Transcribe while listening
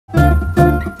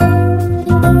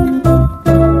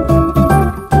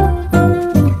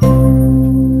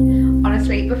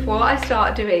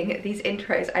start doing these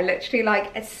intros, I literally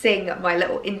like sing my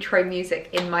little intro music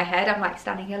in my head. I'm like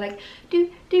standing here like do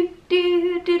do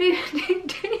do do do do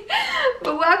do.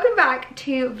 But welcome back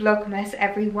to Vlogmas,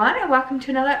 everyone, and welcome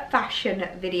to another fashion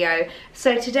video.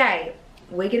 So today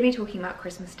we're going to be talking about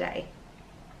Christmas Day.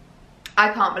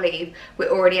 I can't believe we're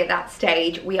already at that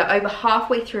stage. We are over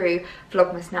halfway through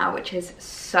Vlogmas now, which is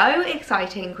so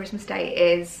exciting. Christmas Day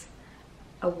is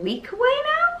a week away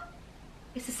now.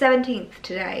 It's the 17th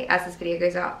today as this video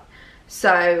goes up.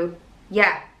 So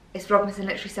yeah, it's Vlogmas in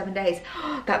literally 7 days.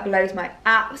 That blows my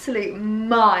absolute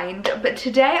mind. But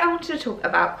today I wanted to talk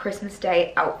about Christmas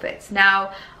Day outfits.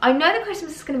 Now, I know that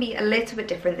Christmas is going to be a little bit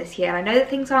different this year. And I know that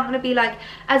things aren't going to be like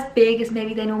as big as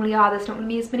maybe they normally are. There's not going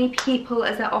to be as many people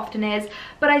as there often is.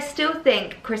 But I still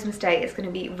think Christmas Day is going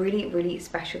to be really, really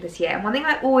special this year. And one thing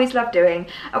I always love doing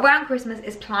around Christmas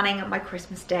is planning my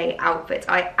Christmas Day outfits.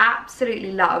 I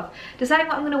absolutely love deciding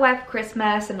what I'm going to wear for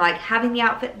Christmas and like having the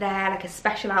outfit there, like a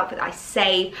special outfit that I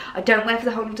save. I don't wear for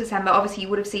the whole of December. Obviously you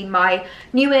would have seen my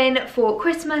new in for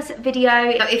Christmas video.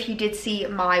 If you did see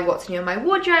my what's new in my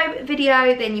wardrobe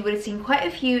video, then you would have seen quite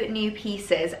a few new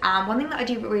pieces. And one thing that I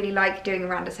do really like doing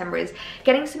around December is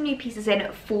getting some new pieces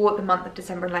in for the month of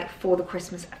December and like for the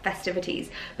Christmas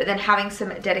festivities, but then having some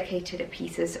dedicated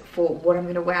pieces for what I'm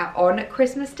going to wear on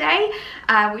Christmas Day,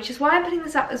 which is why I'm putting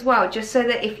this up as well, just so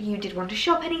that if you did want to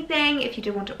shop anything, if you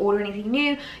did want to order anything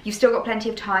new, you've still got plenty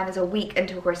of time. There's a week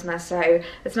until Christmas, so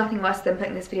there's nothing worse than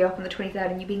putting this video up on the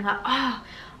 23rd and you being like, oh,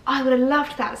 I would have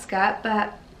loved that skirt,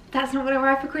 but that's not going to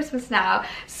arrive for Christmas now.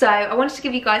 So I wanted to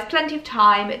give you guys plenty of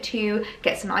time to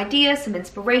get some ideas, some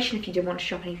inspiration. If you did want to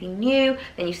shop anything new,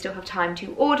 then you still have time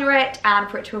to order it and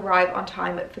for it to arrive on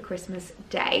time for Christmas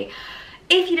Day.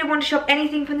 If you did want to shop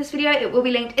anything from this video, it will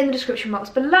be linked in the description box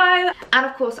below. And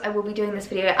of course, I will be doing this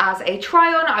video as a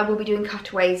try on. I will be doing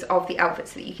cutaways of the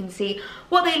outfits so that you can see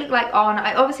what they look like on.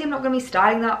 I obviously am not going to be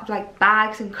styling up like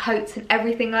bags and coats and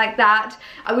everything like that.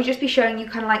 I would just be showing you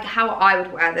kind of like how I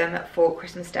would wear them for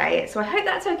Christmas Day. So I hope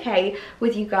that's okay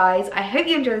with you guys. I hope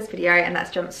you enjoy this video, and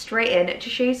let's jump straight in to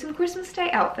show you some Christmas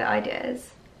Day outfit ideas.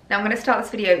 Now I'm going to start this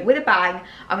video with a bang.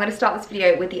 I'm going to start this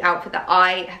video with the outfit that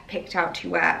I have picked out to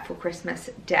wear for Christmas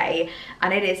Day,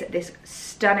 and it is this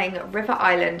stunning River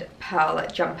Island pearl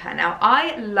jumper. Now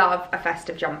I love a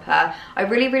festive jumper. I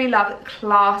really, really love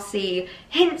classy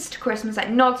hints to Christmas, like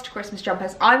nods to Christmas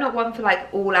jumpers. I'm not one for like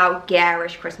all out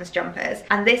garish Christmas jumpers,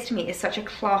 and this to me is such a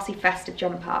classy festive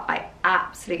jumper. I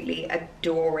absolutely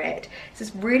adore it. It's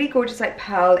this really gorgeous like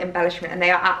pearl embellishment, and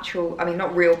they are actual, I mean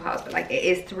not real pearls, but like it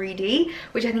is 3D,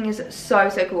 which I think is so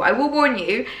cool. I will warn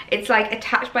you, it's like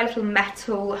attached by little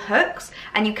metal hooks,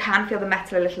 and you can feel the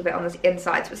metal a little bit on the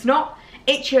inside, so it's not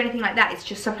itchy or anything like that. It's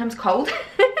just sometimes cold.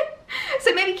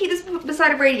 So maybe keep this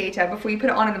beside a radiator before you put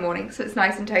it on in the morning so it's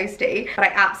nice and toasty. But I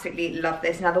absolutely love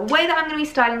this. Now the way that I'm going to be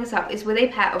styling this up is with a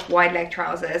pair of wide leg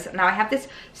trousers. Now I have this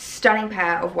stunning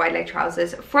pair of wide leg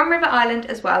trousers from River Island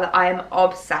as well that I am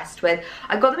obsessed with.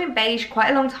 I got them in beige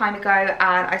quite a long time ago,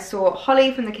 and I saw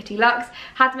Holly from the Kitty Luxe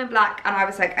had them in black, and I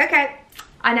was like, okay,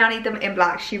 I now need them in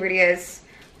black. She really is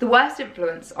the worst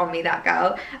influence on me, that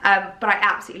girl. But I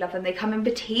absolutely love them. They come in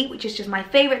petite, which is just my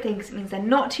favorite thing because it means they're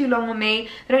not too long on me.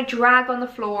 They don't drag on the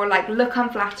floor, like look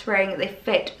unflattering. They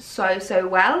fit so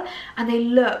well, and they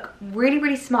look really,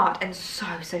 really smart and so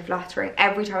flattering.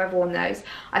 Every time I've worn those,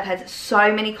 I've had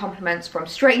so many compliments from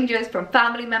strangers, from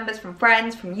family members, from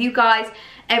friends, from you guys,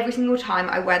 every single time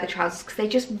I wear the trousers, because they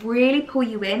just really pull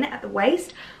you in at the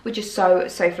waist, which is so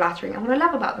flattering. And what I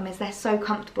love about them is they're so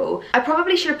comfortable. I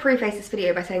probably should have prefaced this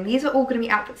video by saying these are all going to be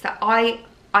outfits that I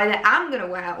either am going to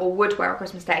wear or would wear on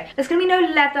Christmas Day. There's going to be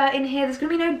no leather in here, there's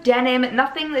going to be no denim,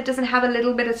 nothing that doesn't have a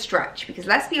little bit of stretch, because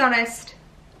let's be honest,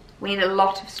 we need a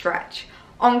lot of stretch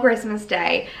on Christmas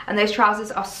Day, and those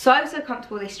trousers are so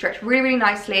comfortable. They stretch really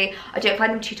nicely. I don't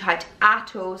find them too tight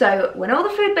at all. So when all the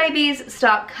food babies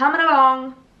start coming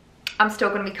along, I'm still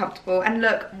going to be comfortable and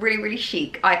look really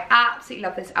chic. I absolutely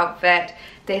love this outfit.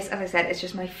 This, as I said, is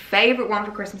just my favorite one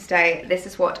for Christmas Day. This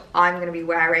is what I'm going to be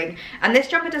wearing. And this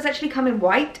jumper does actually come in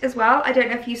white as well. I don't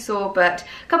know if you saw, but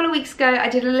a couple of weeks ago I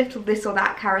did a little this or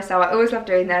that carousel. I always love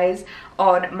doing those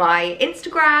on my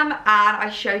Instagram, and I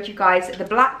showed you guys the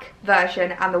black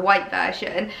version and the white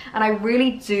version, and I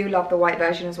really do love the white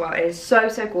version as well. It is so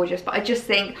gorgeous. But I just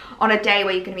think on a day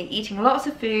where you're going to be eating lots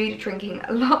of food, drinking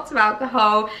lots of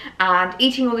alcohol, and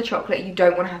eating all the chocolate, you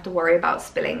don't want to have to worry about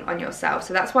spilling on yourself.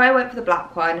 So that's why I went for the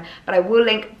black one, but I will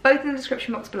link both in the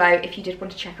description box below if you did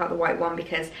want to check out the white one,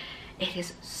 because It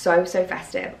is so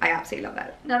festive. I absolutely love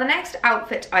it. Now the next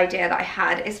outfit idea that I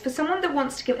had is for someone that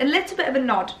wants to give a little bit of a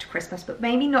nod to Christmas but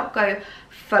maybe not go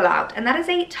full out, and that is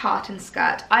a tartan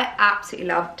skirt. I absolutely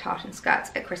love tartan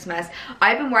skirts at Christmas.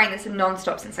 I've been wearing this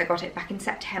non-stop since I got it back in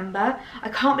September. I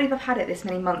can't believe I've had it this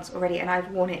many months already, and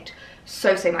I've worn it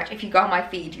so much. If you go on my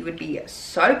feed, you would be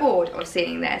so bored of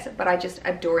seeing this, but I just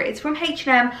adore it. It's from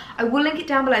H&M. I will link it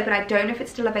down below, but I don't know if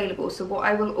it's still available, so what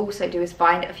I will also do is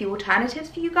find a few alternatives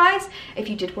for you guys if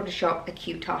you did want to shop a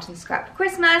cute tartan skirt for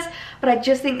Christmas. But I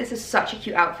just think this is such a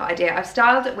cute outfit idea. I've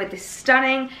styled it with this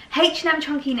stunning H&M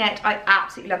chunky knit. I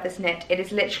absolutely love this knit. It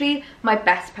is literally my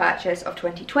best purchase of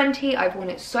 2020. I've worn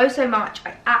it so much.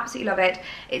 I absolutely love it.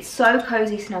 It's so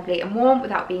cozy, snuggly and warm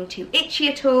without being too itchy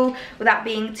at all, without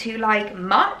being too like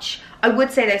much. I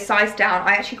would say they're sized down.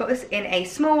 I actually got this in a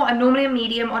small. I'm normally a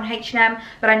medium on H&M,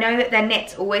 but I know that their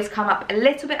knits always come up a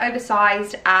little bit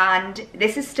oversized, and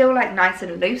this is still like nice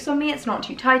and loose on me. It's not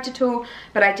too tight at all,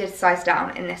 but I did size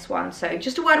down in this one. So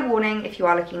just a word of warning if you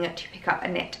are looking to pick up a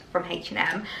knit from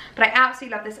H&M. But I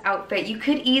absolutely love this outfit. You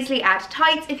could easily add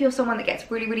tights if you're someone that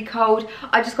gets really cold.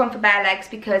 I've just gone for bare legs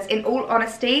because in all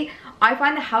honesty, I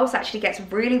find the house actually gets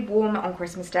really warm on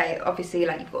Christmas Day. Obviously,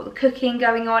 like, you've got the cooking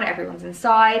going on, everyone's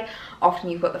inside.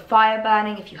 Often you've got the fire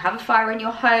burning if you have a fire in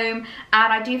your home.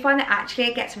 And I do find that actually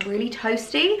it gets really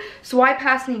toasty. So I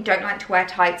personally don't like to wear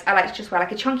tights. I like to just wear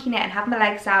like a chunky knit and have my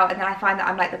legs out, and then I find that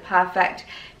I'm like the perfect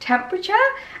temperature.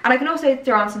 And I can also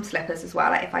throw on some slippers as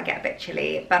well, like if I get a bit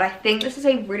chilly. But I think this is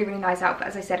a really nice outfit.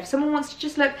 As I said, if someone wants to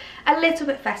just look a little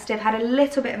bit festive, had a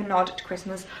little bit of a nod to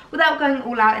Christmas without going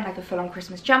all out in like a full-on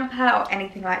Christmas jumper or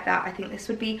anything like that, I think this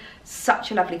would be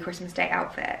such a lovely Christmas Day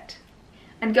outfit.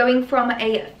 And going from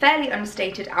a fairly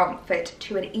understated outfit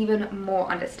to an even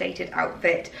more understated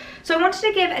outfit. So I wanted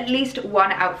to give at least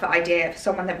one outfit idea for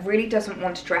someone that really doesn't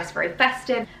want to dress very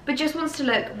festive, but just wants to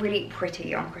look really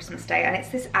pretty on Christmas Day. And it's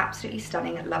this absolutely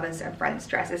stunning Lovers and Friends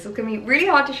dress. This is gonna be really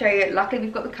hard to show you. Luckily,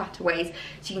 we've got the cutaways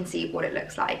so you can see what it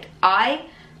looks like. I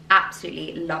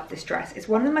absolutely love this dress. It's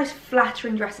one of the most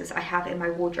flattering dresses I have in my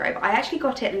wardrobe. I actually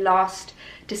got it last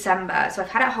December, so I've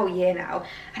had it a whole year now,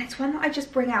 and it's one that I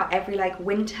just bring out every like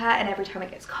winter and every time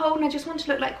it gets cold, and I just want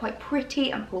to look like quite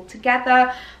pretty and pulled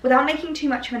together without making too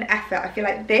much of an effort. I feel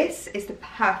like this is the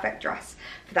perfect dress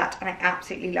for that, and I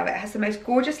absolutely love it. It has the most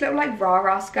gorgeous little like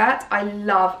rah-rah skirt. I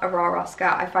love a rah-rah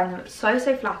skirt. I find them so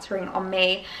flattering on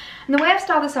me. And the way I've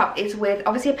styled this up is with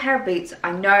obviously a pair of boots.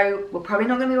 I know we're probably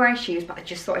not going to be wearing shoes, but I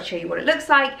just thought I'd show you what it looks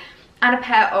like. And a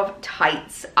pair of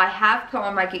tights. I have put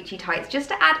on my Gucci tights just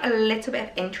to add a little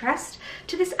bit of interest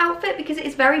to this outfit because it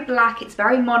is very black, it's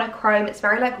very monochrome, it's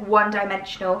very like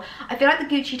one-dimensional. I feel like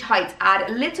the Gucci tights add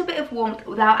a little bit of warmth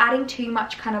without adding too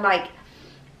much kind of like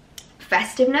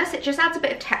festiveness. It just adds a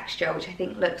bit of texture, which I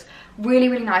think looks really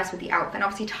nice with the outfit. And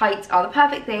obviously tights are the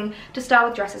perfect thing to style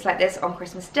with dresses like this on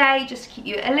Christmas Day, just to keep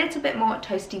you a little bit more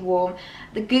toasty warm.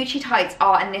 The Gucci tights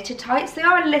are a knitted tights. They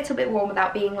are a little bit warm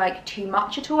without being like too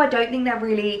much at all. I don't think they're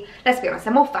really, let's be honest,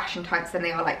 they're more fashion tights than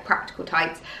they are like practical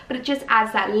tights, but it just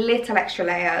adds that little extra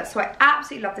layer. So I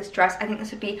absolutely love this dress. I think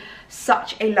this would be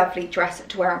such a lovely dress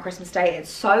to wear on Christmas Day. It's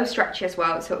so stretchy as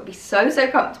well, so it would be so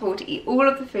comfortable to eat all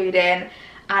of the food in.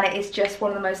 And it is just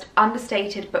one of the most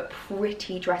understated but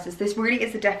pretty dresses. This really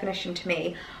is the definition to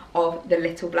me of the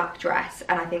little black dress,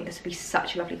 and I think this would be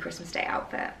such a lovely Christmas Day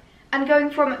outfit. And going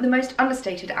from the most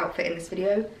understated outfit in this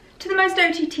video to the most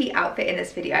OTT outfit in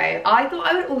this video, I thought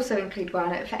I would also include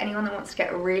one for anyone that wants to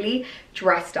get really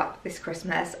dressed up this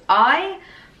Christmas.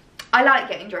 I like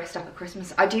getting dressed up at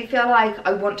Christmas. I do feel like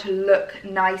I want to look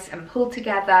nice and pulled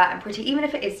together and pretty, even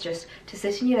if it is just to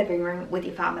sit in your living room with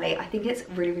your family. I think it's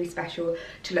really special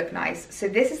to look nice. So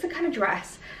this is the kind of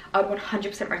dress I would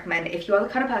 100% recommend if you are the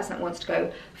kind of person that wants to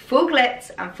go full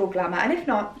glitz and full glamour. And if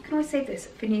not, you can always save this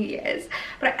for New Year's.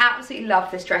 But I absolutely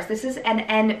love this dress. This is an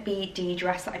NBD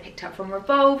dress that I picked up from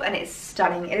Revolve, and it's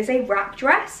stunning. It is a wrap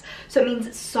dress, so it means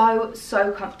it's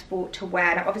so comfortable to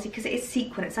wear. Now obviously because it is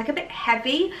sequin, it's like a bit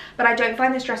heavy, but I don't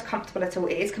find this dress comfortable at all.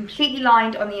 It is completely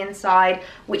lined on the inside,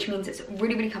 which means it's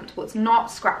really comfortable. It's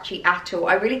not scratchy at all.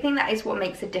 I really think that is what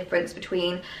makes a difference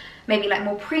between maybe like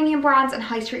more premium brands and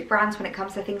high street brands when it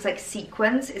comes to things like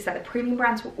sequins, is that the premium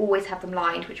brands will always have them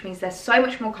lined, which means they're so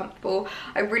much more comfortable.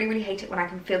 I really hate it when I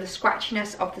can feel the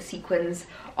scratchiness of the sequins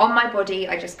on my body.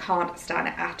 I just can't stand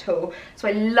it at all. So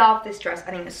I love this dress.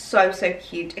 I think it's so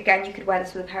cute. Again, you could wear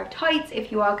this with a pair of tights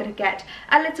if you are going to get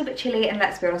a little bit chilly, and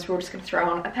let's be honest, we're all just going to throw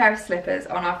on a pair of slippers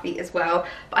on our feet as well.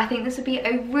 But I think this would be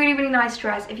a really nice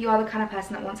dress if you are the kind of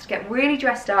person that wants to get really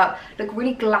dressed up, look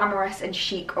really glamorous and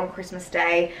chic on Christmas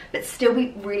Day, but still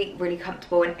be really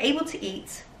comfortable and able to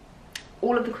eat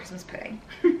all of the Christmas pudding.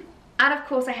 And of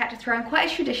course I had to throw in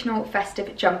quite a traditional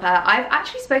festive jumper. I've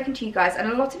actually spoken to you guys and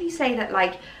a lot of you say that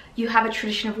like you have a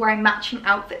tradition of wearing matching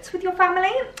outfits with your family,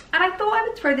 and I thought I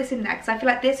would throw this in there because I feel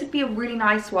like this would be a really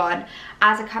nice one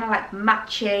as a kind of like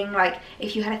matching, like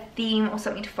if you had a theme or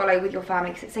something to follow with your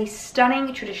family, because it's a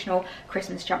stunning traditional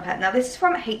Christmas jumper. Now this is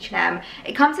from H&M.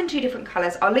 It comes in 2 different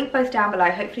colours. I'll link both down below.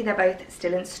 Hopefully they're both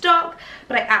still in stock,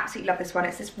 but I absolutely love this one.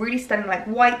 It's this really stunning like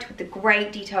white with the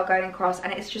grey detail going across,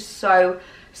 and it's just so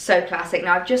classic.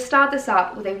 Now I've just styled this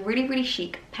up with a really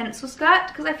chic pencil skirt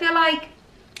because I feel like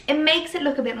it makes it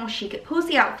look a bit more chic. It pulls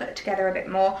the outfit together a bit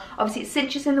more. Obviously it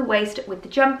cinches in the waist with the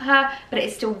jumper, but it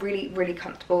is still really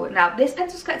comfortable. Now this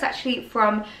pencil skirt is actually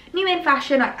from New In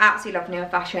Fashion. I absolutely love New In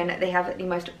Fashion. They have the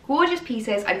most gorgeous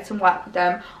pieces. I did some work with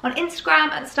them on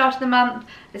Instagram at the start of the month.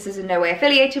 This is in no way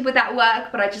affiliated with that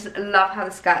work, but I just love how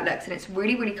the skirt looks, and it's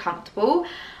really comfortable.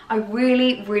 I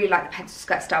really like the pencil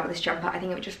skirt style with this jumper. I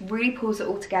think it just really pulls it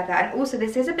all together. And also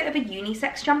this is a bit of a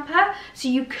unisex jumper, so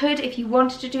you could, if you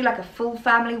wanted to do like a full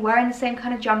family wearing the same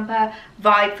kind of jumper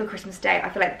vibe for Christmas Day, I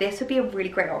feel like this would be a really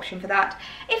great option for that.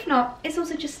 If not, it's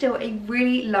also just still a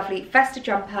really lovely festive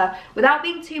jumper without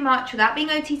being too much, without being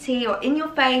OTT or in your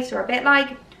face or a bit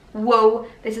like, whoa.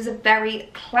 This is a very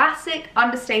classic,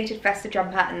 understated festive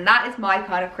jumper, and that is my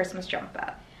kind of Christmas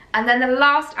jumper. And then the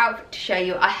last outfit to show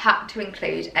you, I had to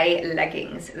include a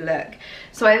leggings look.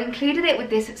 So I included it with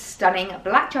this stunning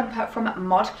black jumper from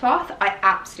ModCloth. I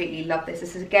absolutely love this.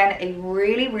 This is again a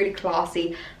really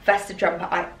classy festive jumper.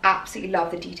 I absolutely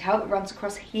love the detail that runs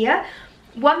across here.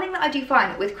 One thing that I do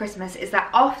find with Christmas is that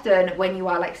often when you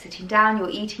are like sitting down, you're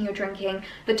eating, you're drinking,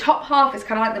 the top half is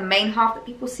kind of like the main half that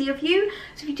people see of you.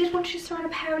 So if you did want to just throw on a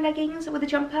pair of leggings with a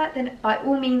jumper, then by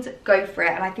all means go for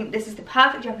it. And I think this is the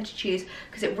perfect jumper to choose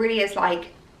because it really is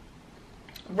like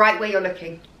right where you're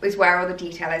looking is where all the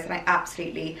detail is, and I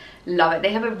absolutely love it.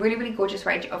 They have a really gorgeous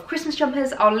range of Christmas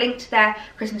jumpers. I'll link to their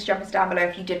Christmas jumpers down below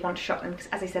if you did want to shop them, because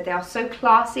as I said, they are so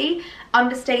classy,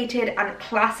 understated and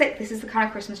classic. This is the kind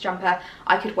of Christmas jumper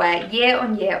I could wear year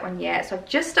on year. So I've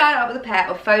just started out with a pair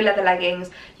of faux leather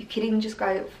leggings. You could even just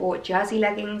go for jersey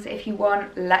leggings if you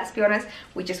want. Let's be honest,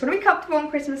 we just want to be comfortable on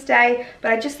Christmas Day,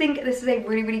 but I just think this is a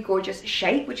really gorgeous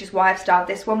shape, which is why I've styled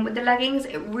this one with the leggings.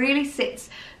 It really sits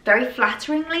very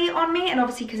flatteringly on me, and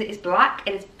obviously because it is black,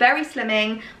 it is very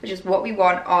slimming, which is what we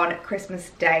want on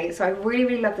Christmas Day. So I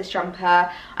really love this jumper.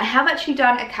 I have actually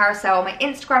done a carousel on my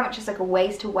Instagram, which is like a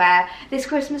ways to wear this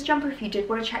Christmas jumper if you did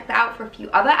want to check that out for a few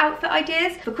other outfit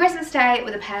ideas for Christmas Day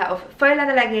with a pair of faux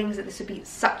leather leggings. This would be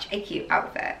such a cute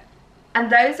outfit. And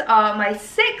those are my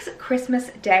 6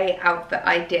 Christmas Day outfit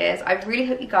ideas. I really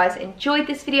hope you guys enjoyed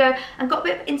this video and got a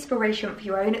bit of inspiration for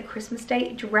your own Christmas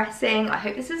Day dressing. I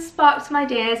hope this has sparked some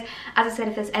ideas. As I said,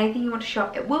 if there's anything you want to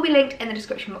shop, it will be linked in the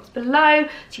description box below,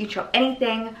 so you can shop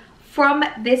anything from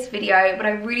this video. But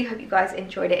I really hope you guys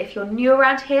enjoyed it. If you're new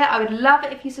around here, I would love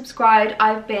it if you subscribed.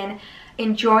 I've been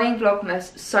enjoying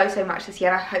Vlogmas so much this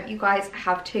year, and I hope you guys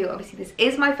have too. Obviously this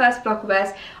is my first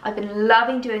Vlogmas. I've been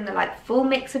loving doing the like full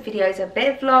mix of videos, a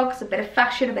bit of vlogs, a bit of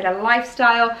fashion, a bit of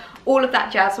lifestyle, all of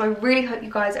that jazz. So I really hope you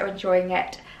guys are enjoying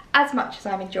it as much as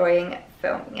I'm enjoying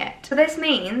filming it. So this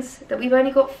means that we've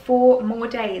only got 4 more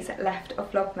days left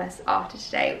of Vlogmas after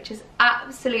today, which is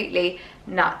absolutely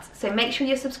nuts. So make sure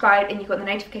you're subscribed and you've got the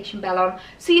notification bell on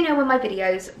so you know when my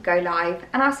videos go live,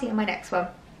 and I'll see you in my next one.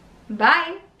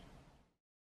 Bye!